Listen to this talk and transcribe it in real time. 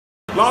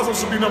Lonzo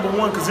should be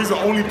 #1 because he's the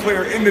only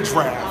player in the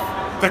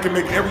draft that can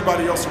make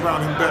everybody else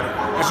around him better.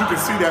 As you can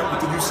see that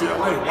with the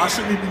UCLA. Why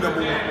shouldn't he be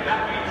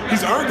 #1?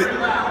 He's earned it.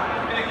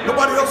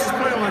 Nobody else is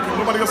playing like him.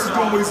 Nobody else is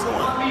doing what he's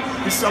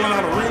doing. He's selling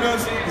out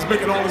arenas. He's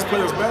making all his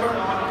players better.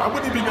 Why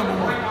wouldn't he be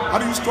 #1? How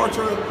do you start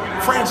your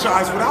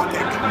franchise without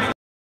that guy?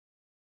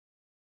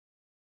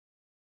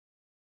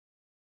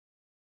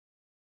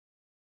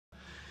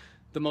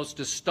 The most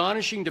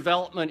astonishing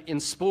development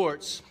in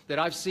sports that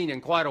I've seen in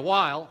quite a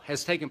while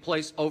has taken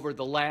place over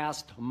the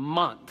last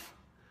month.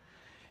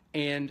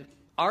 And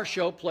our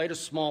show played a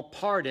small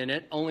part in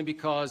it only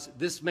because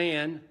this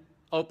man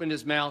opened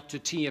his mouth to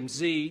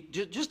TMZ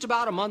just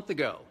about a month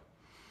ago.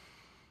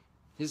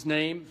 His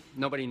name,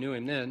 nobody knew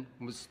him then,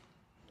 was,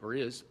 or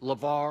is,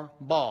 LAVAR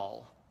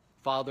Ball,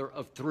 father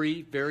of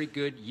 3 very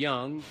good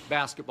young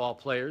basketball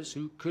players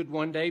who could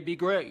one day be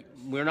great.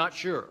 We're not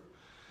sure.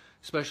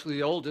 Especially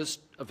the oldest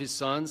of his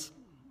sons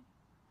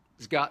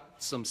has got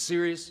some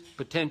serious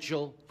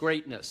potential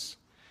greatness.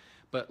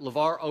 But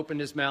LAVAR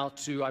opened his mouth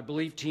to, I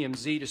believe,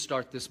 TMZ to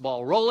start this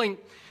ball rolling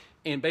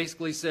and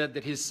basically said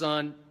that his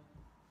son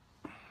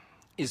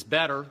is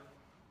better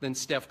than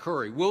Steph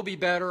Curry. Will be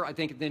better. I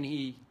think then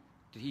he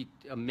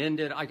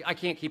amended. I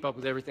can't keep up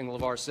with everything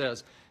LAVAR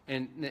says.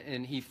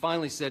 And he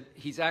finally said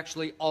he's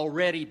actually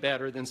already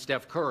better than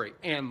Steph Curry.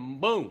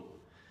 And boom,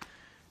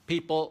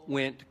 people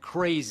went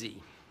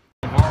crazy.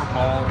 LAVAR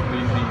Ball,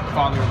 the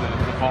father of the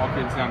Ball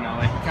kids down in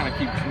LA, he kind of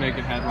keeps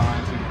making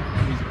headlines, and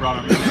he's brought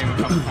up his name a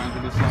couple times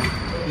in this song.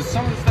 Does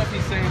some of the stuff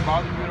he's saying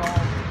bother you at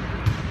all?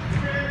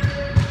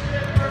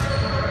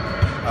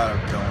 I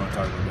don't want to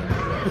talk about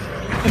that.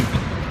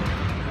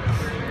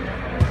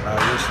 I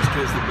wish his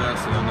kids the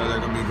best, and I know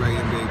they're going to be great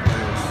NBA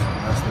players.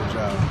 That's their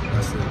job.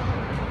 That's it.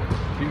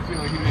 Do you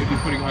feel like he may be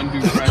putting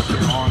undue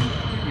pressure on,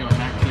 you know, an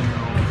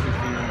 19-year-old,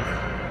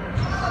 16-year-old?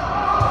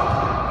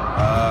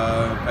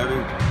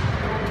 Every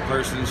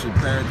person should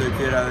parent their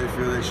kid how they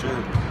feel they should. I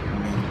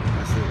mean,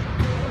 that's it.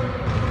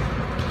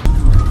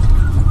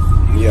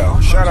 Yeah,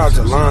 shout out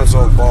to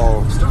Lonzo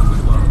Ball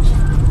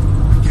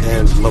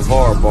and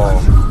LAVAR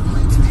Ball.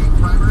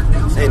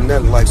 Ain't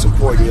nothing like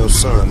supporting your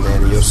son,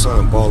 man, and your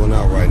son balling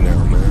out right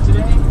now,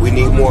 man. We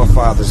need more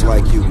fathers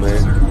like you,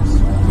 man.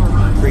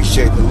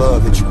 Appreciate the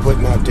love that you're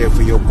putting out there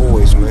for your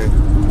boys, man.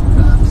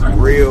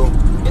 Real,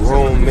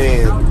 grown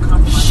man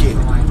shit.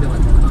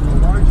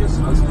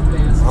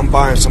 I'm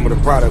buying some of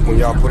the product when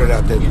y'all put it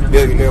out there.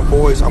 Billionaire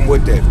Boys, I'm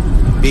with that.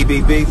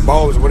 BBB,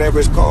 Balls, whatever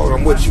it's called,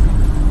 I'm with you.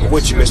 I'm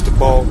with you, Mr.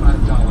 Ball.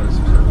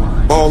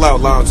 Ball out,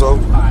 Lonzo.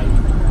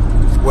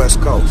 West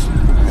Coast.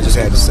 I just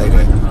had to say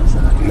that.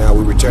 Now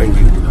we return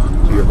you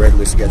to your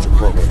regularly scheduled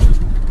program.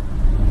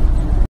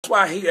 That's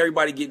why I hate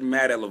everybody getting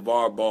mad at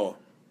LAVAR Ball.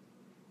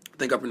 I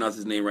think I pronounced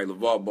his name right,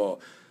 LAVAR Ball.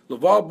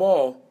 LAVAR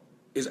Ball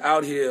is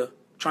out here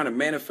trying to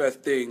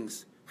manifest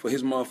things for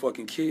his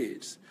motherfucking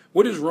kids.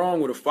 What is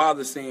wrong with a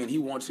father saying he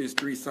wants his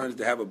 3 sons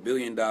to have a $1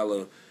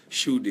 billion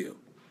shoe deal?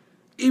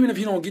 Even if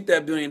he don't get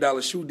that $1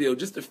 billion shoe deal,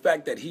 just the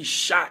fact that he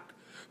shot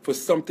for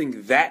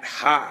something that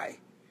high,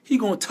 he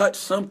gonna touch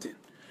something.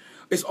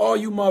 It's all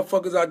you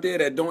motherfuckers out there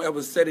that don't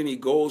ever set any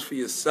goals for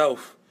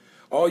yourself.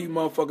 All you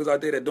motherfuckers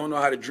out there that don't know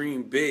how to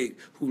dream big,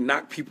 who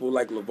knock people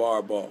like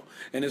LAVAR Ball.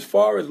 And as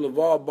far as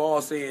LAVAR Ball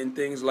saying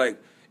things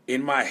like,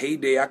 in my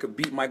heyday, I could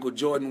beat Michael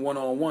Jordan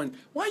one-on-one.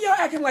 Why y'all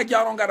acting like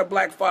y'all don't got a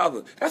black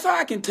father? That's how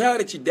I can tell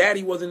that your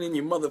daddy wasn't in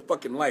your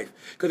motherfucking life.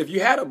 Because if you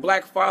had a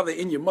black father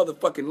in your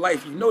motherfucking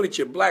life, you know that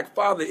your black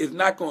father is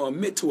not going to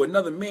admit to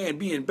another man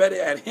being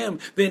better at him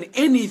than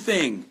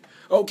anything.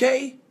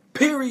 Okay?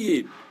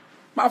 Period.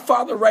 My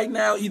father right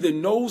now either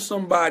knows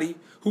somebody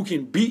who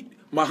can beat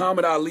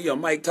Muhammad Ali or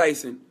Mike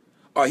Tyson,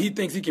 or he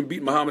thinks he can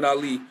beat Muhammad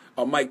Ali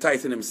or Mike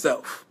Tyson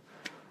himself.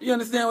 You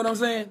understand what I'm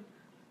saying?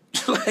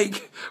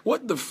 Like,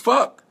 what the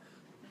fuck?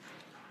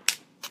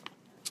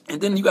 And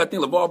then you got to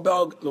think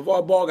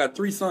LAVAR Ball got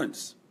 3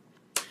 sons.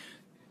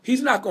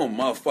 He's not going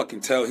to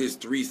motherfucking tell his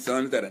 3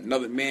 sons that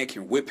another man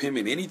can whip him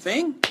in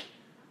anything.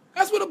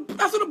 That's what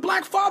a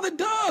black father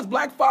does.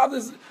 Black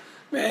fathers,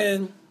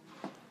 man,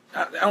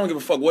 I don't give a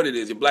fuck what it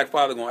is. Your black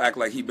father going to act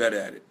like he better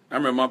at it. I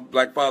remember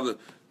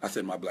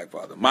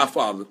my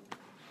father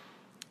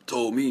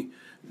told me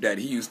that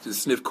he used to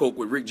sniff coke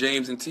with Rick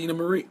James and Tina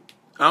Marie.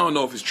 I don't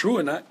know if it's true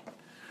or not.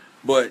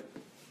 But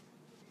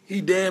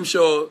he damn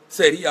sure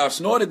said he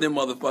outsnorted them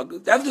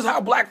motherfuckers. That's just how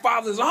black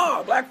fathers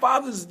are. Black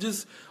fathers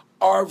just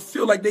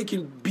feel like they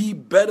can be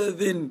better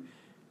than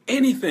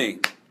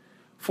anything.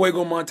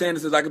 Fuego Montana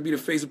says, I could be the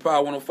face of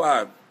Power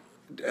 105.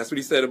 That's what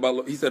he said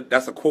about, he said,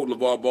 that's a quote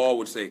LAVAR Ball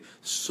would say.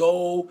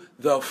 So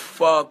the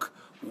fuck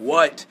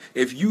what?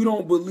 If you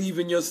don't believe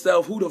in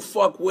yourself, who the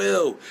fuck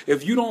will?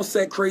 If you don't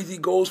set crazy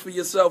goals for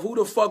yourself, who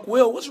the fuck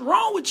will? What's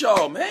wrong with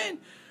y'all, man?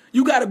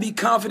 You got to be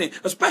confident,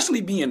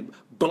 especially being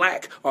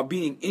black or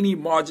being any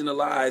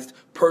marginalized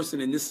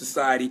person in this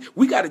society.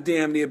 We got to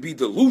damn near be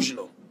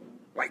delusional,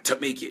 like, to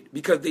make it,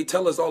 because they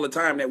tell us all the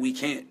time that we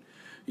can't.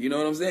 You know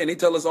what I'm saying? They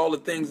tell us all the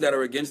things that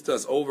are against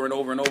us over and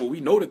over and over. We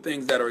know the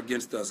things that are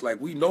against us.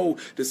 Like, we know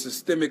the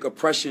systemic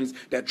oppressions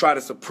that try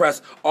to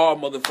suppress our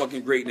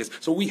motherfucking greatness.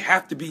 So we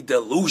have to be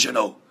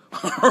delusional,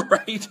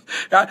 right?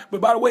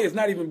 But by the way, it's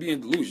not even being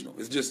delusional.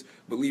 It's just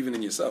believing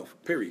in yourself,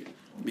 period.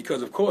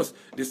 Because, of course,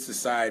 this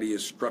society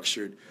is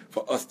structured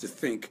for us to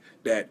think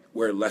that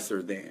we're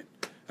lesser than.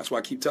 That's why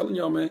I keep telling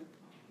y'all, man,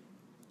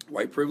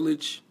 white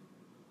privilege,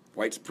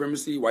 white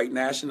supremacy, white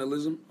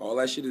nationalism, all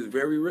that shit is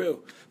very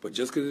real. But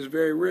just because it's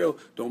very real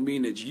don't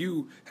mean that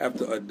you have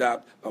to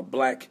adopt a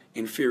black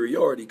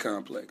inferiority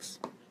complex.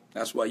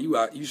 That's why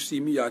you see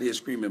me out here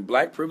screaming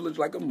black privilege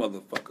like a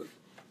motherfucker.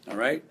 All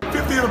right?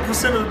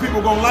 50% of the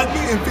people gonna like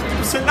me and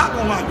 50% not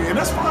gonna like me. And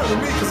that's fine with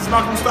me because it's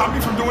not gonna stop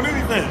me from doing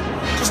anything.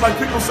 Just like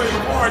people say,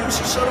 LAVAR, you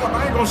should shut up.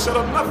 I ain't gonna shut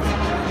up nothing.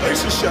 They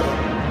should shut up.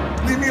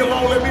 Leave me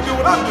alone, let me do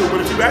what I do.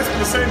 But if you ask me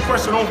the same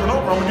question over and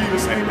over, I'm gonna give you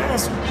the same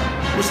answer,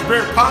 which is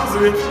very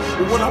positive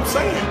with what I'm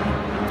saying.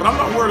 But I'm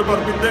not worried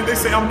about it. They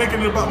say I'm making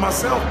it about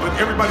myself, but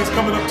everybody's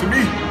coming up to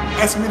me,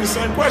 asking me the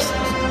same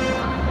questions.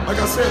 Like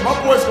I said, my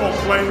boy's gonna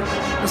play.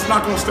 It's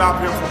not gonna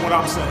stop him from what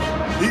I'm saying.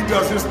 He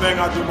does his thing,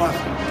 I do my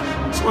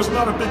thing. So it's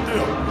not a big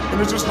deal. And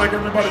it's just like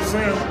everybody's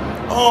saying,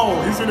 oh,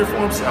 he's in it for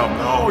himself.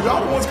 No,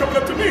 y'all the ones coming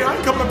up to me. I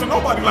ain't coming up to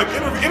nobody. Like,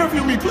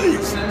 interview me,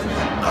 please. No,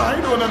 I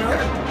ain't doing none of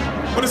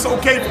that. But it's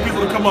okay for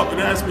people to come up and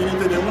ask me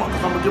anything they want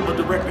because I'm going to give them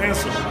a direct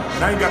answer.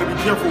 And I ain't got to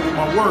be careful with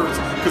my words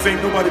because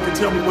ain't nobody can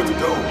tell me what to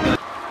do.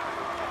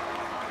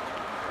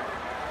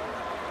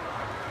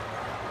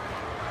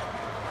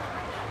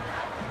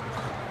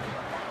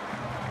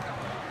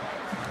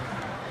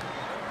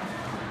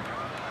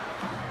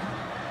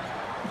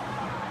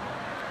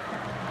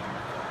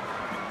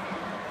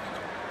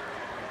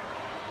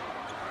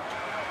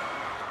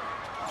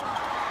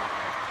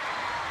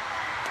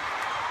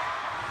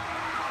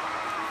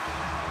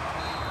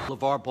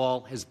 LAVAR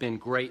Ball has been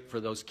great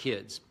for those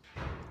kids,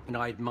 and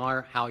I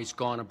admire how he's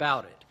gone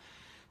about it.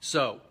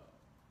 So,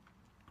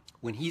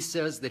 when he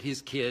says that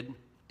his kid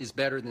is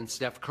better than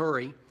Steph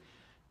Curry,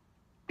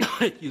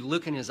 if you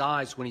look in his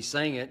eyes when he's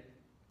saying it,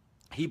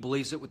 he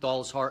believes it with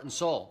all his heart and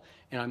soul.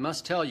 And I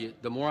must tell you,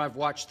 the more I've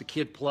watched the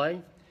kid play,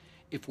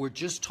 if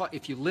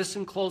you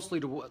listen closely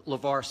to what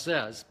LAVAR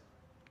says,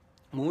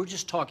 when we're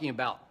just talking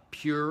about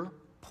pure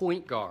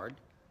point guard,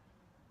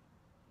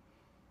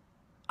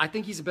 I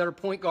think he's a better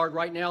point guard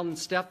right now than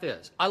Steph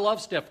is. I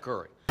love Steph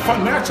Curry.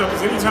 Fun matchup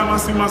is anytime I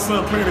see my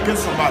son playing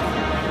against somebody.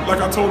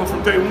 Like I told him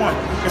from day one,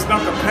 it's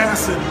not the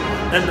passing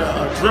and the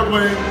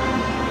dribbling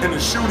and the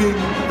shooting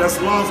that's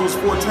Lonzo's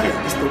forte.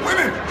 It's the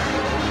winning.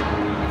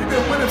 He's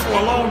been winning for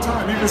a long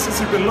time, even since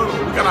he's been little.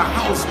 We got a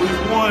house where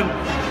he's won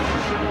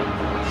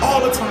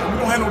all the time. We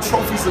don't have no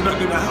trophies or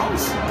nothing in the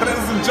house. Because that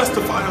doesn't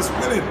justify us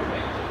winning.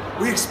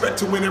 We expect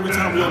to win every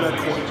time we're on that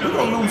court. We're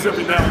going to lose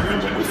every now and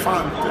then, but we're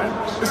fine with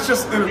that. It's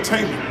just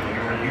entertainment.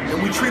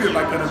 And we treat it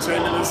like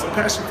entertainment. It's a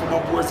passion for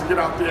my boys to get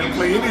out there and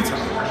play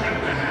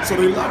anytime. So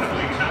they love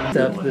it.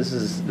 Steph, this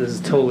is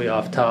totally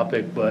off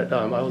topic, but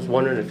I was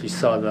wondering if you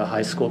saw the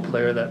high school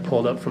player that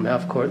pulled up from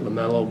half court,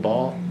 LaMelo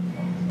Ball.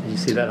 Did you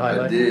see that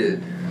highlight? I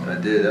did.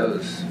 That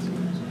was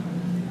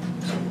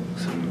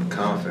some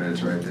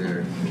confidence right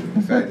there.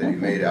 The fact that he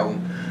made it.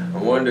 I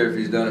wonder if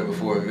he's done it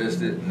before and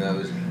missed it. And that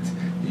was.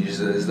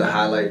 It's the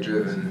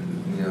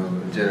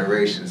highlight-driven,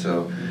 generation.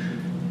 So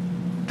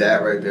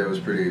that right there was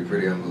pretty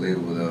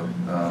unbelievable, though.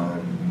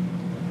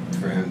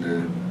 For him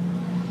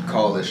to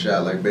call a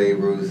shot like Babe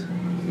Ruth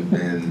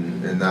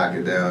and knock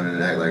it down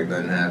and act like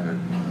nothing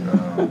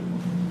happened.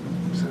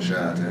 So shout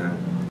out to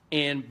him.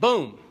 And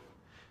boom,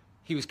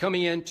 he was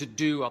coming in to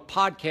do a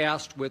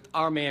podcast with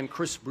our man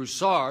Chris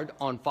Broussard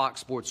on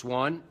Fox Sports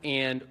 1,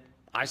 and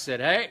I said,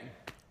 hey,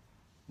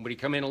 would he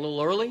come in a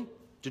little early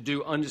to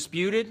do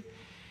Undisputed?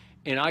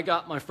 And I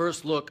got my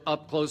first look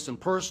up close and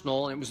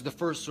personal, and it was the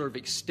first sort of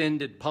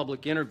extended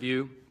public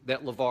interview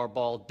that LAVAR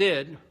Ball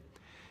did.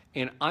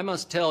 And I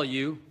must tell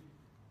you,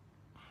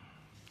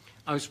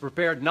 I was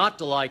prepared not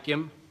to like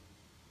him.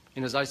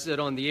 And as I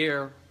said on the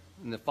air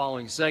in the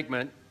following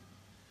segment,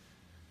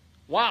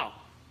 wow,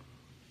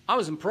 I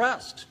was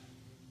impressed.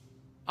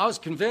 I was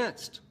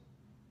convinced.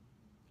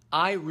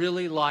 I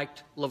really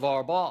liked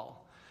LAVAR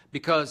Ball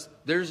because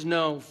there's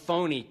no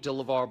phony to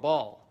LAVAR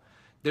Ball.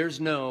 There's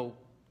no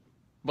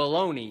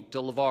baloney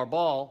to LAVAR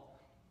Ball.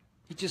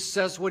 He just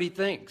says what he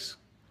thinks.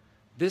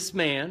 This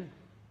man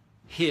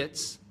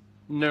hits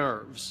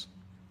nerves.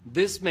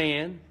 This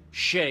man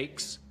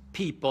shakes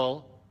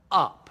people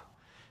up.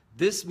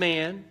 This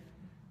man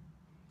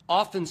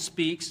often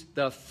speaks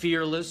the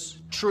fearless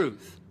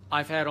truth.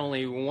 I've had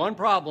only one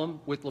problem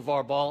with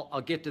LAVAR Ball.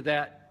 I'll get to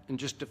that in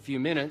just a few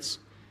minutes.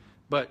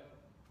 But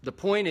the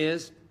point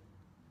is,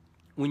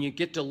 when you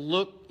get to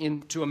look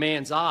into a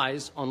man's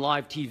eyes on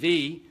live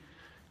TV,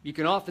 you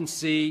can often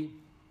see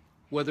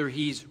whether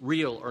he's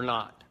real or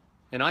not.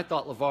 And I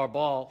thought LAVAR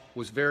Ball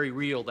was very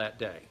real that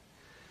day.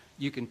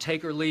 You can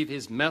take or leave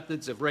his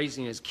methods of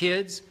raising his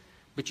kids,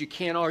 but you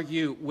can't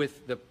argue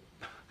with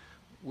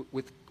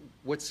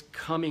what's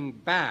coming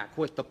back,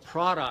 what the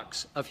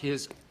products of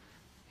his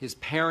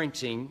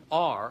parenting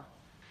are.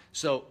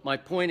 So my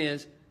point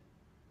is,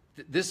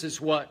 this is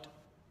what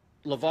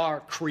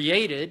LAVAR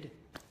created,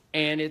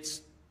 and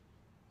it's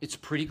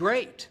pretty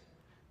great.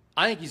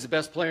 I think he's the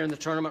best player in the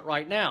tournament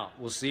right now.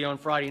 We'll see on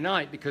Friday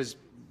night, because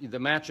the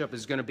matchup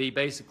is going to be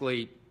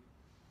basically,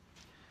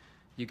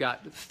 you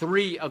got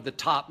 3 of the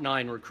top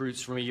 9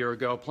 recruits from a year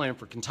ago playing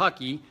for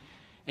Kentucky,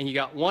 and you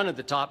got 1 of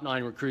the top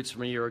 9 recruits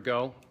from a year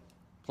ago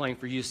playing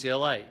for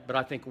UCLA. But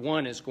I think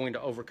 1 is going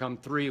to overcome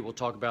 3. We'll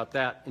talk about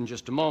that in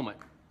just a moment.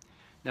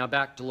 Now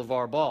back to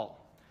LAVAR Ball.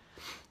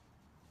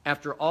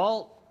 After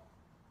all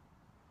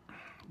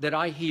that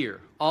I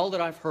hear, all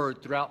that I've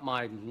heard throughout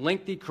my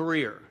lengthy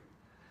career,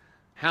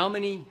 how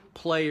many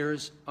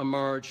players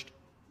emerged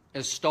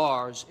as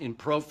stars in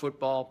pro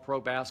football, pro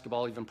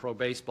basketball, even pro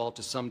baseball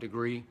to some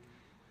degree,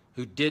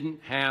 who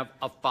didn't have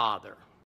a father?